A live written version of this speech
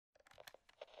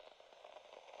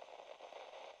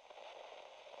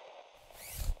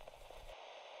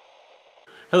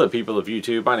Hello people of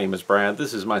YouTube, my name is Brad,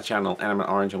 this is my channel Animate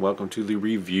Orange, and welcome to the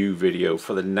review video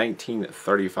for the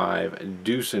 1935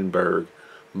 Duesenberg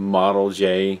Model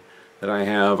J that I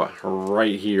have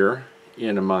right here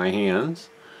in my hands.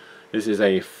 This is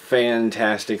a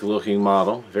fantastic looking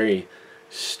model, very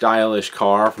stylish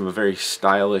car from a very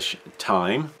stylish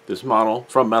time. This model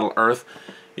from Metal Earth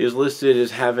is listed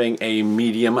as having a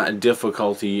medium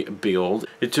difficulty build.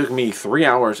 It took me 3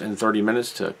 hours and 30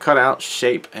 minutes to cut out,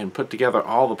 shape, and put together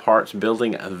all the parts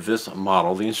building this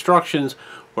model. The instructions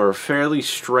were fairly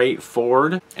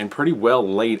straightforward and pretty well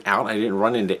laid out. I didn't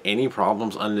run into any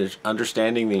problems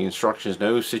understanding the instructions,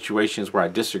 no situations where I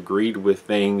disagreed with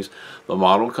things. The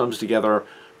model comes together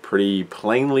pretty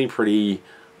plainly, pretty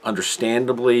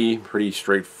understandably, pretty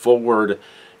straightforward.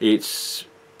 It's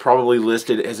probably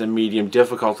listed as a medium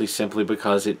difficulty simply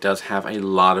because it does have a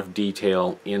lot of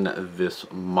detail in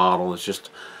this model. It's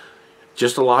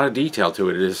just a lot of detail to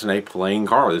it. It isn't a plain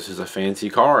car. This is a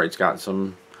fancy car. It's got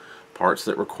some parts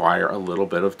that require a little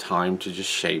bit of time to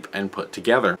just shape and put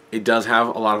together. It does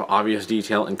have a lot of obvious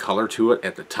detail and color to it.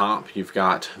 At the top you've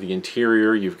got the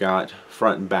interior, you've got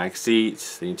front and back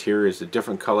seats. The interior is a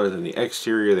different color than the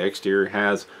exterior. The exterior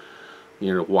has,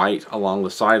 you know, white along the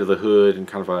side of the hood and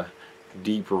kind of a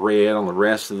deep red on the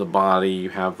rest of the body.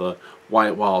 You have the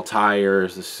white wall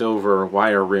tires, the silver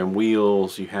wire rim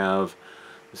wheels, you have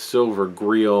the silver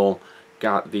grille,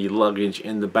 got the luggage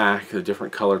in the back, the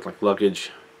different colored like luggage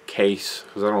case,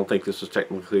 because I don't think this was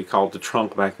technically called the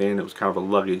trunk back then. It was kind of a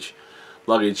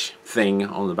luggage thing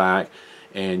on the back.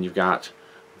 And you've got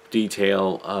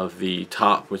detail of the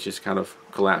top, which is kind of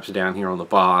collapsed down here on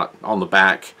the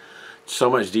back. So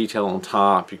much detail on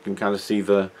top. You can kind of see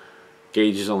the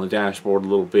gauges on the dashboard a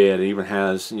little bit. It even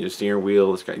has, you know, steering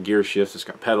wheel, it's got gear shifts, it's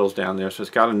got pedals down there, so it's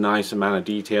got a nice amount of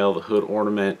detail. The hood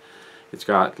ornament, it's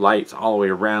got lights all the way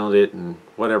around it, and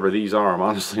whatever these are, I'm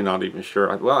honestly not even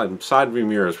sure. Well, side view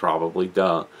mirrors probably,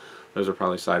 duh. Those are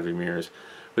probably side view mirrors.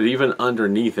 But even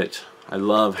underneath it, I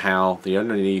love how the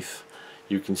underneath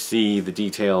you can see the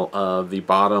detail of the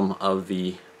bottom of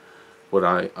the, what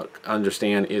I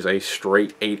understand is a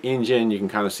straight 8 engine. You can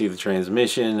kind of see the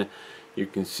transmission. You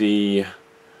can see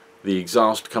the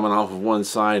exhaust coming off of one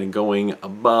side and going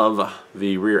above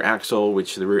the rear axle,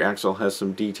 which the rear axle has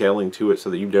some detailing to it so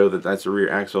that you know that that's the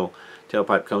rear axle.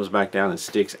 Tailpipe comes back down and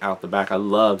sticks out the back. I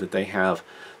love that they have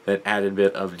that added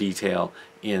bit of detail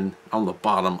on the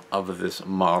bottom of this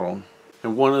model.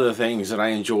 And one of the things that I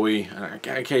enjoy, and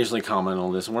I occasionally comment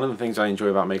on this, one of the things I enjoy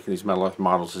about making these Metal Earth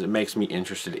models is it makes me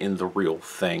interested in the real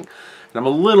thing. And I'm a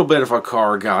little bit of a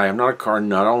car guy. I'm not a car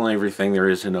nut. I don't know everything there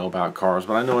is to know about cars,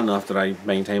 but I know enough that I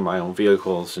maintain my own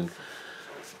vehicles and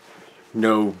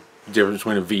know the difference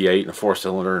between a V8 and a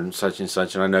 4-cylinder and such,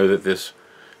 and I know that this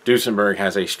Duesenberg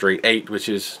has a straight 8, which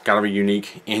is kind of a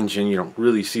unique engine. You don't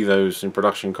really see those in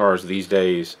production cars these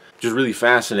days. Just really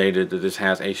fascinated that this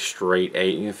has a straight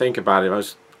 8. And you think about it,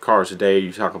 most cars today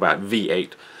you talk about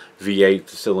V8. V8,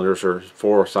 the cylinders are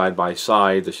 4 side by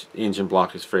side, the engine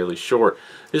block is fairly short.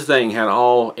 This thing had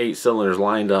all 8 cylinders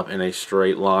lined up in a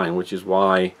straight line, which is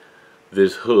why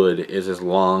this hood is as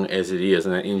long as it is,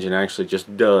 and that engine actually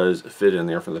just does fit in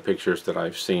there from the pictures that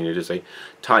I've seen. It is a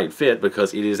tight fit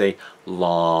because it is a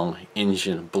long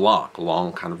engine block,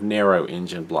 long kind of narrow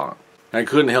engine block. I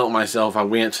couldn't help myself. I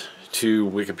went to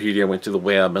Wikipedia, went to the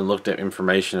web and looked at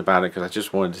information about it because I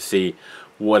just wanted to see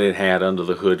what it had under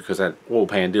the hood, because that oil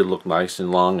pan did look nice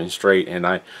and long and straight.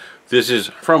 And this is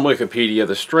from Wikipedia.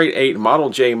 The straight 8 Model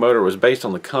J motor was based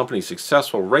on the company's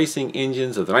successful racing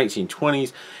engines of the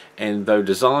 1920s, and though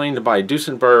designed by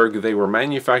Duesenberg, they were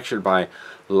manufactured by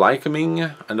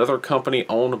Lycoming, another company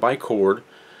owned by Cord.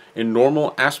 In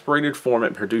normal aspirated form,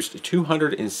 it produced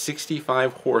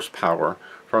 265 horsepower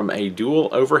from a dual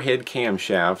overhead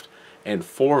camshaft and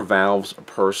 4 valves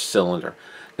per cylinder.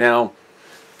 Now,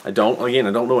 I don't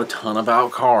know a ton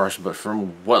about cars, but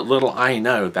from what little I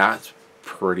know, that's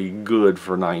pretty good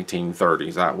for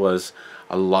 1930s. That was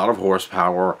a lot of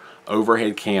horsepower.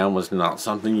 Overhead cam was not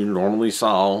something you normally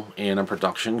saw in a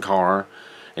production car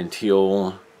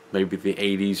until maybe the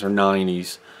 80s or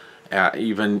 90s.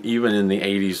 Even in the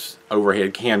 80s,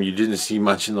 overhead cam, you didn't see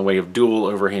much in the way of dual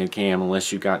overhead cam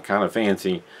unless you got kind of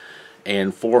fancy.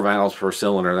 And 4 valves per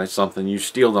cylinder, that's something you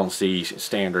still don't see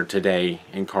standard today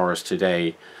in cars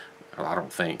today. I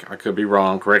don't think. I could be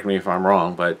wrong, correct me if I'm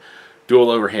wrong, but dual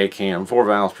overhead cam, 4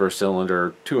 valves per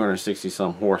cylinder, 260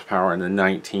 some horsepower in the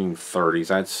 1930s.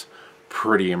 That's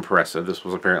pretty impressive. This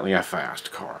was apparently a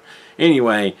fast car.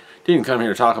 Anyway, didn't come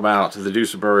here to talk about the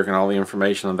Duesenberg and all the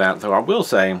information on that, though I will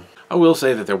say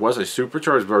that there was a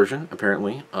supercharged version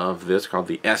apparently of this called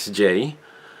the SJ.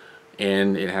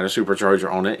 and it had a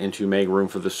supercharger on it, and to make room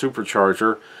for the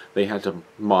supercharger they had to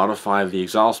modify the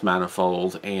exhaust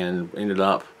manifold, and ended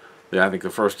up, I think the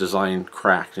first design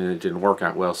cracked and it didn't work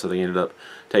out well, so they ended up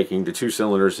taking the 2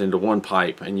 cylinders into one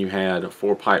pipe, and you had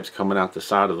 4 pipes coming out the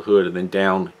side of the hood and then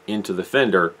down into the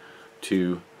fender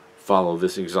to follow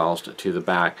this exhaust to the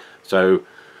back. So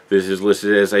this is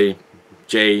listed as a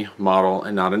J model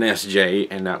and not an SJ,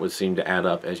 and that would seem to add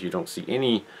up, as you don't see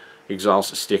any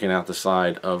exhaust sticking out the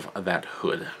side of that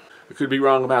hood. I could be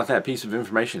wrong about that piece of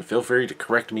information. Feel free to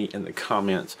correct me in the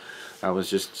comments. That was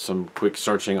just some quick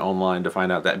searching online to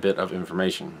find out that bit of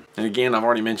information. And again, I've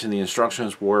already mentioned the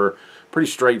instructions were pretty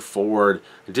straightforward.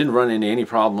 I didn't run into any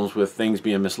problems with things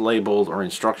being mislabeled or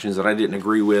instructions that I didn't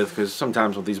agree with, because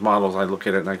sometimes with these models I look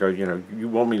at it and I go, you know, you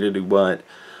want me to do what?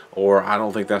 Or I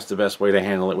don't think that's the best way to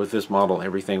handle it. With this model,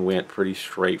 everything went pretty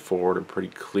straightforward and pretty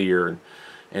clear, and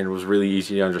it was really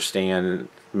easy to understand. And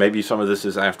maybe some of this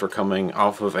is after coming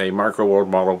off of a MacLeod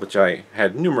model, which I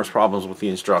had numerous problems with the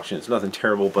instructions. Nothing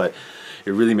terrible, but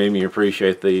it really made me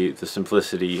appreciate the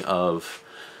simplicity of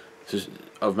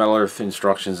Metal Earth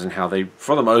instructions, and how they,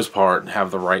 for the most part,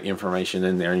 have the right information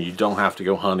in there, and you don't have to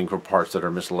go hunting for parts that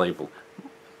are mislabeled.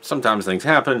 Sometimes things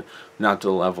happen, not to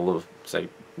the level of, say,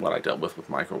 what I dealt with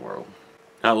MacLeod.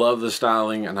 I love the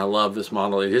styling, and I love this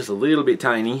model. It is a little bit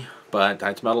tiny, but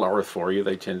that's Metal Earth for you.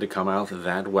 They tend to come out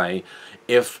that way.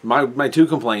 If my 2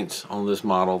 complaints on this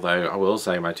model, though, I will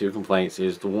say my 2 complaints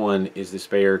is, the one is the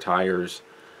spare tires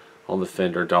on the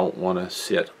fender don't want to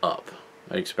sit up.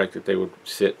 I expected they would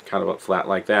sit kind of up flat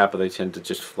like that, but they tend to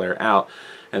just flare out.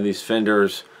 And these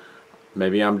fenders,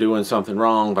 maybe I'm doing something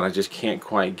wrong, but I just can't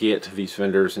quite get these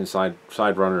fenders and side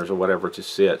runners or whatever to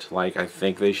sit like I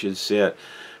think they should sit.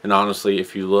 And honestly,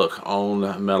 if you look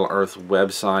on Metal Earth's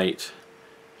website,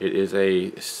 it is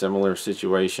a similar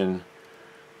situation.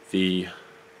 The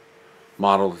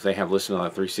model that they have listed on the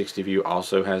 360 view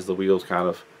also has the wheels kind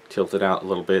of tilted out a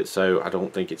little bit, so I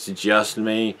don't think it's just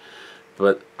me,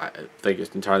 but I think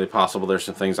it's entirely possible there's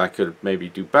some things I could maybe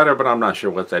do better, but I'm not sure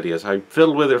what that is. I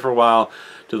fiddled with it for a while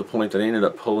to the point that I ended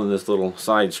up pulling this little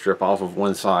side strip off of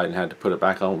one side and had to put it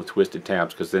back on with twisted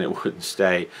tabs, because then it wouldn't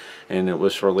stay. And it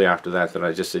was shortly after that that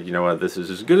I just said, you know what, this is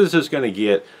as good as it's going to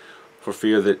get, for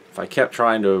fear that if I kept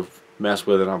trying to mess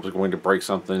with it, I was going to break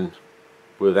something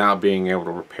without being able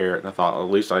to repair it. And I thought, well,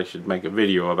 at least I should make a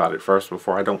video about it first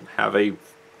before I don't have a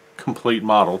complete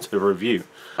model to review.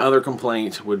 Other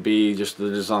complaint would be just the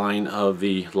design of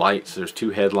the lights. There's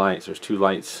 2 headlights, there's 2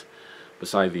 lights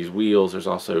beside these wheels, there's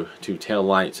also 2 tail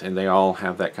lights, and they all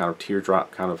have that kind of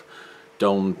teardrop kind of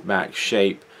dome back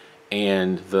shape,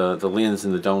 and the lens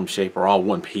and the dome shape are all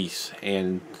one piece,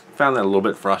 and found that a little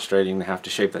bit frustrating to have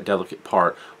to shape that delicate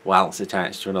part while it's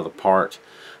attached to another part.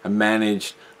 I'm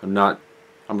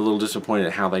a little disappointed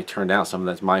at how they turned out. Some of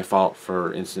that's my fault.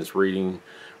 For instance, reading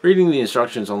the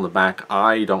instructions on the back,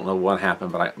 I don't know what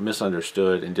happened, but I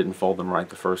misunderstood and didn't fold them right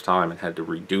the first time and had to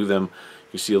redo them.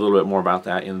 You see a little bit more about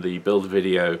that in the build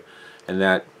video, and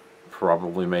that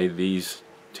probably made these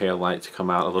tail lights come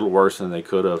out a little worse than they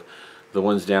could have. The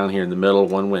ones down here in the middle,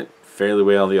 one went fairly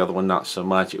well, the other one not so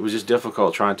much. It was just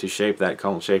difficult trying to shape that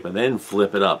cone shape and then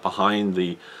flip it up behind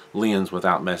the lens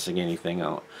without messing anything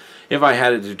up. If I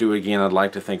had it to do again, I'd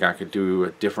like to think I could do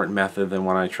a different method than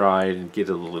what I tried and get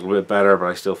it a little bit better, but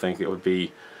I still think it would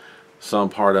be some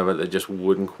part of it that just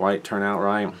wouldn't quite turn out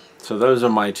right. So those are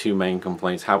my 2 main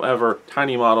complaints. However,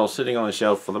 tiny model sitting on the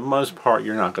shelf, for the most part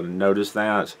you're not going to notice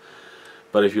that,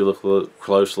 but if you look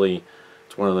closely,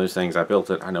 it's one of those things. I built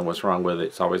it, I know what's wrong with it,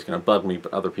 it's always going to bug me,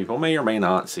 but other people may or may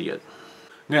not see it.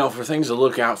 Now, for things to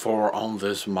look out for on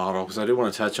this model, because I do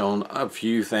want to touch on a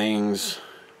few things.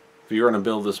 If you're going to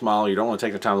build this model, you don't want to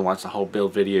take the time to watch the whole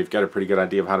build video. You've got a pretty good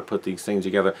idea of how to put these things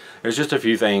together. There's just a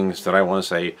few things that I want to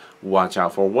say watch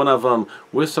out for. One of them,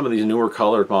 with some of these newer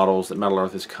colored models that Metal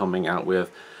Earth is coming out with,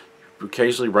 you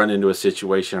occasionally run into a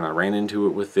situation, and I ran into it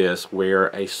with this, where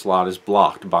a slot is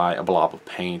blocked by a blob of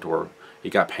paint, or it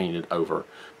got painted over.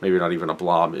 Maybe not even a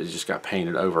blob, it just got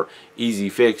painted over. Easy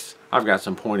fix. I've got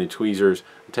some pointed tweezers.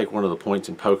 I take one of the points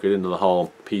and poke it into the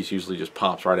hole. Piece usually just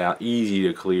pops right out. Easy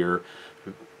to clear.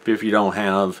 If you don't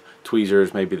have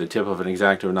tweezers, maybe the tip of an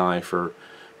X-Acto knife, or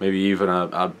maybe even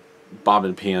a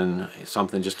bobbin pin,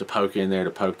 something just to poke in there to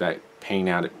poke that paint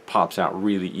out. It pops out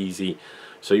really easy.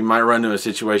 So you might run into a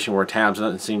situation where tabs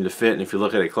doesn't seem to fit, and if you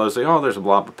look at it closely, oh, there's a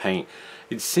blob of paint.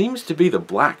 It seems to be the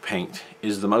black paint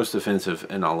is the most offensive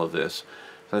in all of this.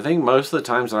 So I think most of the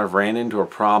times that I've ran into a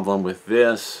problem with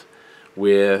this,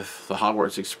 with the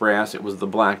Hogwarts Express, it was the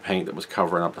black paint that was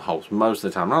covering up the holes most of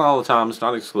the time. Not all the time, it's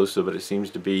not exclusive, but it seems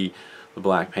to be the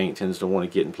black paint tends to want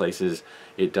to get in places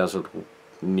it doesn't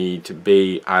need to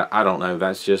be. I don't know,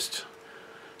 that's just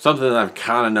something that I've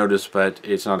kind of noticed, but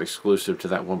it's not exclusive to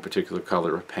that one particular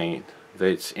color of paint.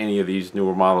 It's any of these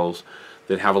newer models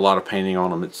that have a lot of painting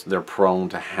on them, they're prone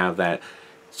to have that.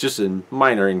 It's just a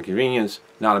minor inconvenience,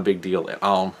 not a big deal at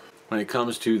all. When it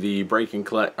comes to the brake and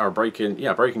clutch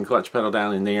pedal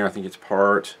down in there, I think it's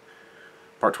part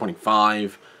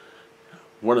 25.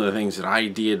 One of the things that I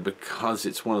did, because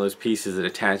it's one of those pieces that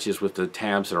attaches with the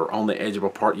tabs that are on the edge of a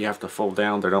part you have to fold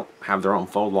down, they don't have their own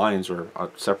fold lines or a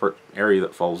separate area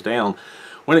that folds down.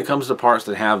 When it comes to parts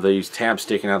that have these tabs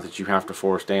sticking out that you have to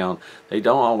force down, they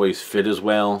don't always fit as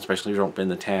well, especially if you don't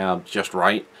bend the tab just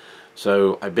right.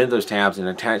 So I bent those tabs and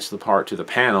attached the part to the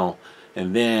panel,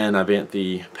 and then I bent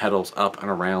the pedals up and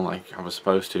around like I was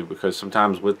supposed to, because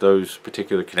sometimes with those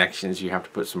particular connections you have to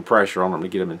put some pressure on them to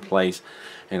get them in place,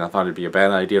 and I thought it'd be a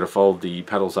bad idea to fold the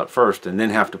pedals up first and then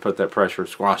have to put that pressure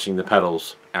squashing the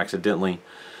pedals accidentally.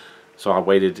 So I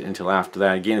waited until after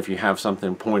that. Again, if you have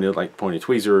something pointed, like pointed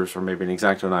tweezers or maybe an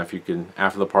X-Acto knife, you can,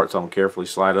 after the part's on, carefully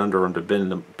slide under them to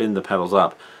bend the pedals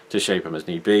up to shape them as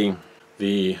need be.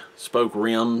 The spoke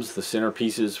rims, the center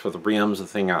pieces for the rims, the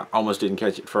thing I almost didn't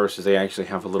catch at first is they actually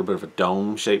have a little bit of a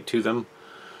dome shape to them.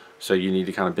 So you need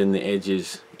to kind of bend the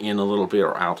edges in a little bit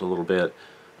or out a little bit,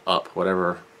 up,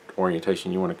 whatever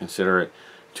orientation you want to consider it,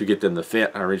 to get them to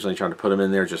fit. I originally tried to put them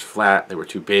in there just flat. They were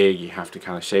too big. You have to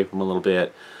kind of shape them a little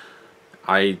bit.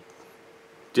 I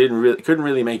couldn't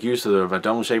really make use of a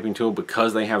dome shaping tool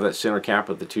because they have that center cap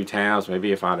with the two tabs.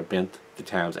 Maybe if I'd have bent the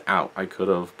tabs out I could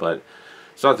have, but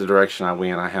it's not the direction I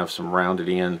went. I have some rounded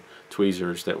in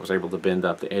tweezers that was able to bend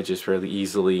up the edges fairly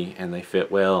easily, and they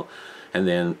fit well. And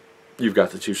then you've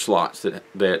got the two slots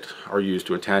that are used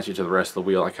to attach it to the rest of the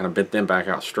wheel. I kind of bent them back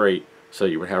out straight so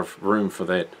you would have room for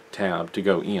that tab to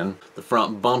go in. The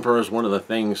front bumpers, one of the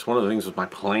things was my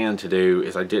plan to do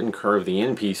is I didn't curve the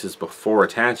end pieces before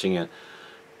attaching it.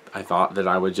 I thought that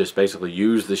I would just basically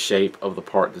use the shape of the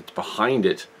part that's behind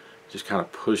it, just kind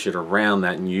of push it around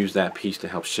that and use that piece to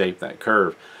help shape that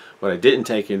curve. What I didn't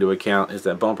take into account is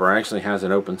that bumper actually has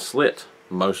an open slit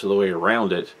most of the way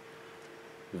around it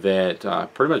that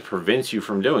pretty much prevents you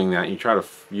from doing that. You try to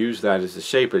use that as a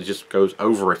shape, it just goes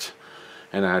over it.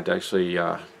 And I had to actually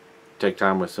take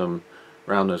time with some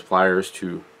round nose pliers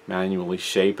to manually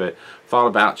shape it. Thought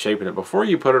about shaping it before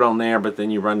you put it on there, but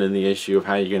then you run into the issue of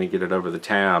how you're going to get it over the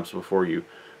tabs before you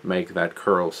make that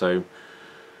curl. So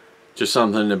just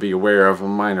something to be aware of, a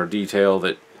minor detail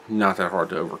that not that hard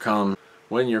to overcome.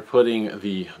 When you're putting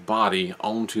the body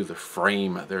onto the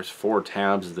frame, there's 4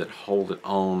 tabs that hold it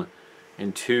on,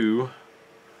 and two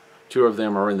of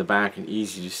them are in the back and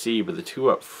easy to see, but the 2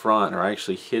 up front are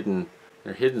actually hidden.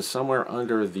 They're hidden somewhere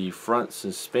under the front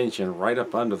suspension, right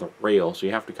up under the rail. So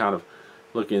you have to kind of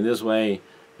look in this way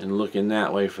and look in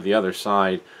that way for the other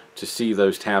side to see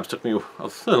those tabs. Took me a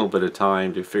little bit of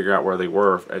time to figure out where they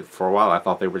were. For a while I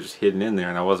thought they were just hidden in there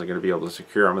and I wasn't going to be able to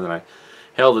secure them, and then I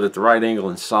held it at the right angle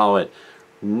and saw it.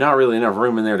 Not really enough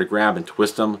room in there to grab and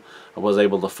twist them. I was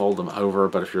able to fold them over,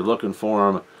 but if you're looking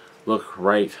for them, look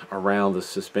right around the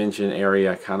suspension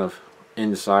area, kind of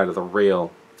inside of the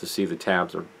rail, to see the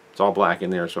tabs. It's all black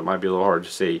in there, so it might be a little hard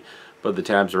to see, but the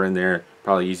tabs are in there.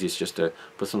 Probably easiest just to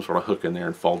put some sort of hook in there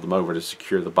and fold them over to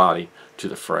secure the body to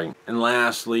the frame. And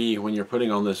lastly, when you're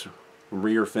putting on this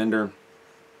rear fender,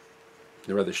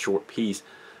 the rather short piece,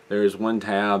 there is one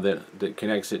tab that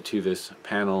connects it to this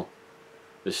panel,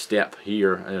 the step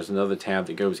here, and there's another tab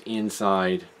that goes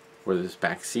inside where this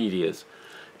back seat is.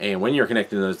 And when you're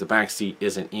connecting those, the back seat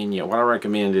isn't in yet. What I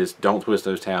recommend is don't twist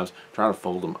those tabs, try to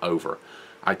fold them over.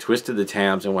 I twisted the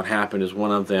tabs, and what happened is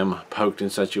one of them poked in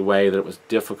such a way that it was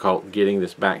difficult getting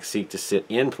this back seat to sit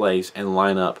in place and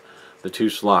line up the 2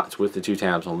 slots with the 2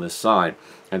 tabs on this side.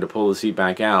 And to pull the seat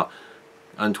back out,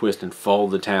 untwist and fold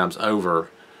the tabs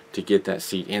over to get that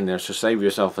seat in there. So save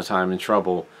yourself the time and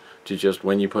trouble to just,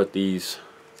 when you put these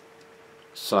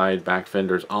side back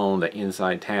fenders on, the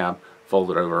inside tab, fold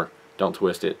it over. Don't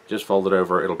twist it, just fold it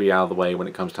over. It'll be out of the way when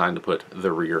it comes time to put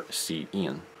the rear seat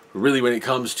in. Really, when it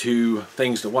comes to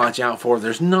things to watch out for,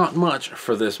 there's not much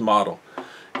for this model.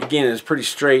 Again, it's pretty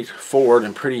straightforward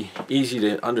and pretty easy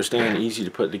to understand, easy to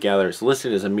put together. It's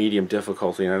listed as a medium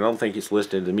difficulty, and I don't think it's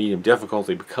listed as a medium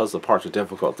difficulty because the parts are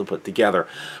difficult to put together,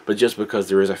 but just because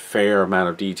there is a fair amount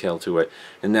of detail to it.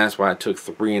 And that's why it took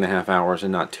 3.5 hours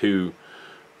and not 2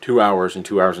 hours and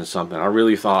 2 hours and something. I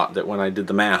really thought that when I did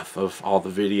the math of all the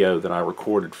video that I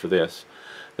recorded for this,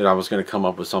 that I was going to come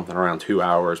up with something around 2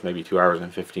 hours, maybe 2 hours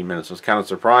and 15 minutes. I was kind of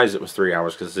surprised it was 3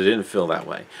 hours because it didn't feel that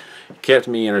way. It kept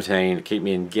me entertained, it kept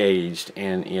me engaged,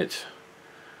 and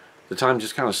the time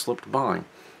just kind of slipped by.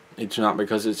 It's not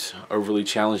because it's overly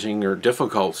challenging or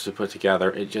difficult to put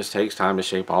together. It just takes time to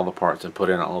shape all the parts and put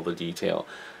in all the detail.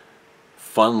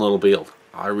 Fun little build.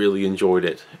 I really enjoyed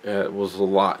it. It was a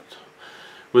lot.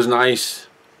 It was nice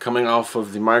coming off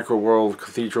of the Micro World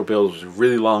Cathedral build. It was a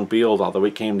really long build, although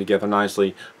it came together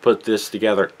nicely. Put this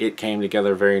together, it came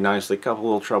together very nicely. A couple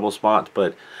little trouble spots,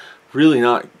 but really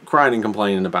not crying and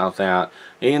complaining about that.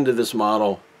 Ended this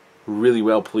model, really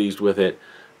well pleased with it.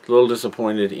 A little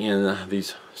disappointed in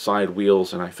these side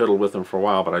wheels, and I fiddled with them for a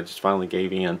while, but I just finally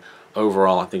gave in.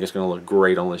 Overall, I think it's going to look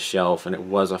great on the shelf, and it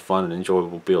was a fun and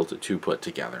enjoyable build to put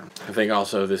together. I think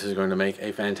also this is going to make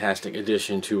a fantastic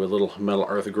addition to a little Metal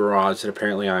Earth garage that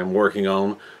apparently I'm working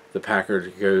on. The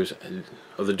Packard goes,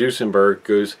 or the Duesenberg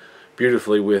goes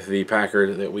beautifully with the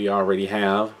Packard that we already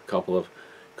have. A couple of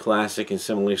classic and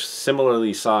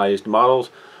similarly sized models.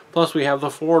 Plus we have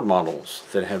the Ford models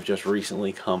that have just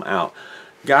recently come out.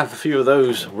 Got a few of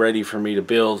those ready for me to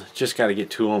build. Just got to get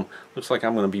to them. Looks like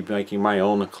I'm going to be making my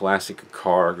own classic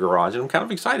car garage, and I'm kind of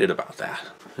excited about that.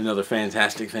 Another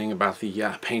fantastic thing about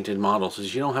the painted models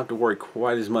is you don't have to worry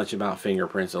quite as much about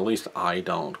fingerprints. At least I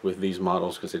don't with these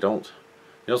models, because they don't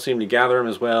seem to gather them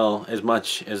as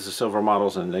much as the silver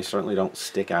models, and they certainly don't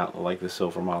stick out like the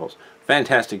silver models.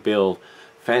 Fantastic build,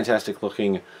 fantastic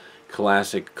looking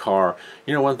classic car.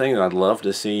 You know, one thing that I'd love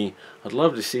to see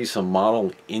some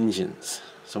model engines.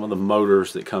 Some of the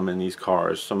motors that come in these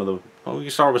cars. Some of the, well, we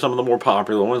can start with some of the more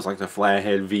popular ones like the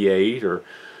flathead V8 or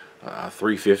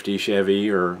 350 Chevy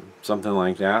or something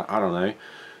like that. I don't know.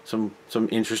 Some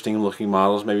interesting looking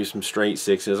models. Maybe some straight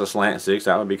sixes, a slant six.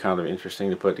 That would be kind of interesting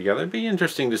to put together. It'd be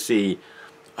interesting to see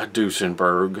a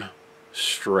Duesenberg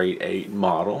straight 8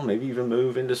 model. Maybe even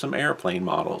move into some airplane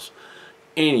models.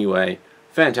 Anyway,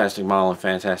 fantastic model and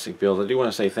fantastic build. I do want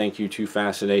to say thank you to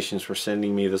Fascinations for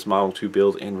sending me this model to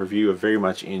build and review. I very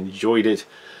much enjoyed it.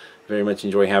 Very much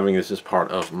enjoy having this as part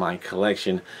of my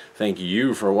collection. Thank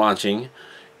you for watching.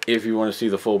 If you want to see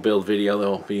the full build video,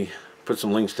 there'll be put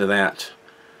some links to that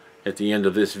at the end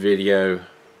of this video.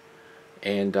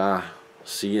 And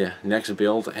see you next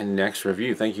build and next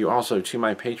review. Thank you also to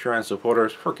my Patreon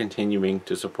supporters for continuing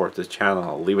to support this channel.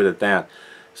 I'll leave it at that.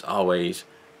 As always,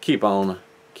 keep on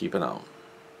keeping on.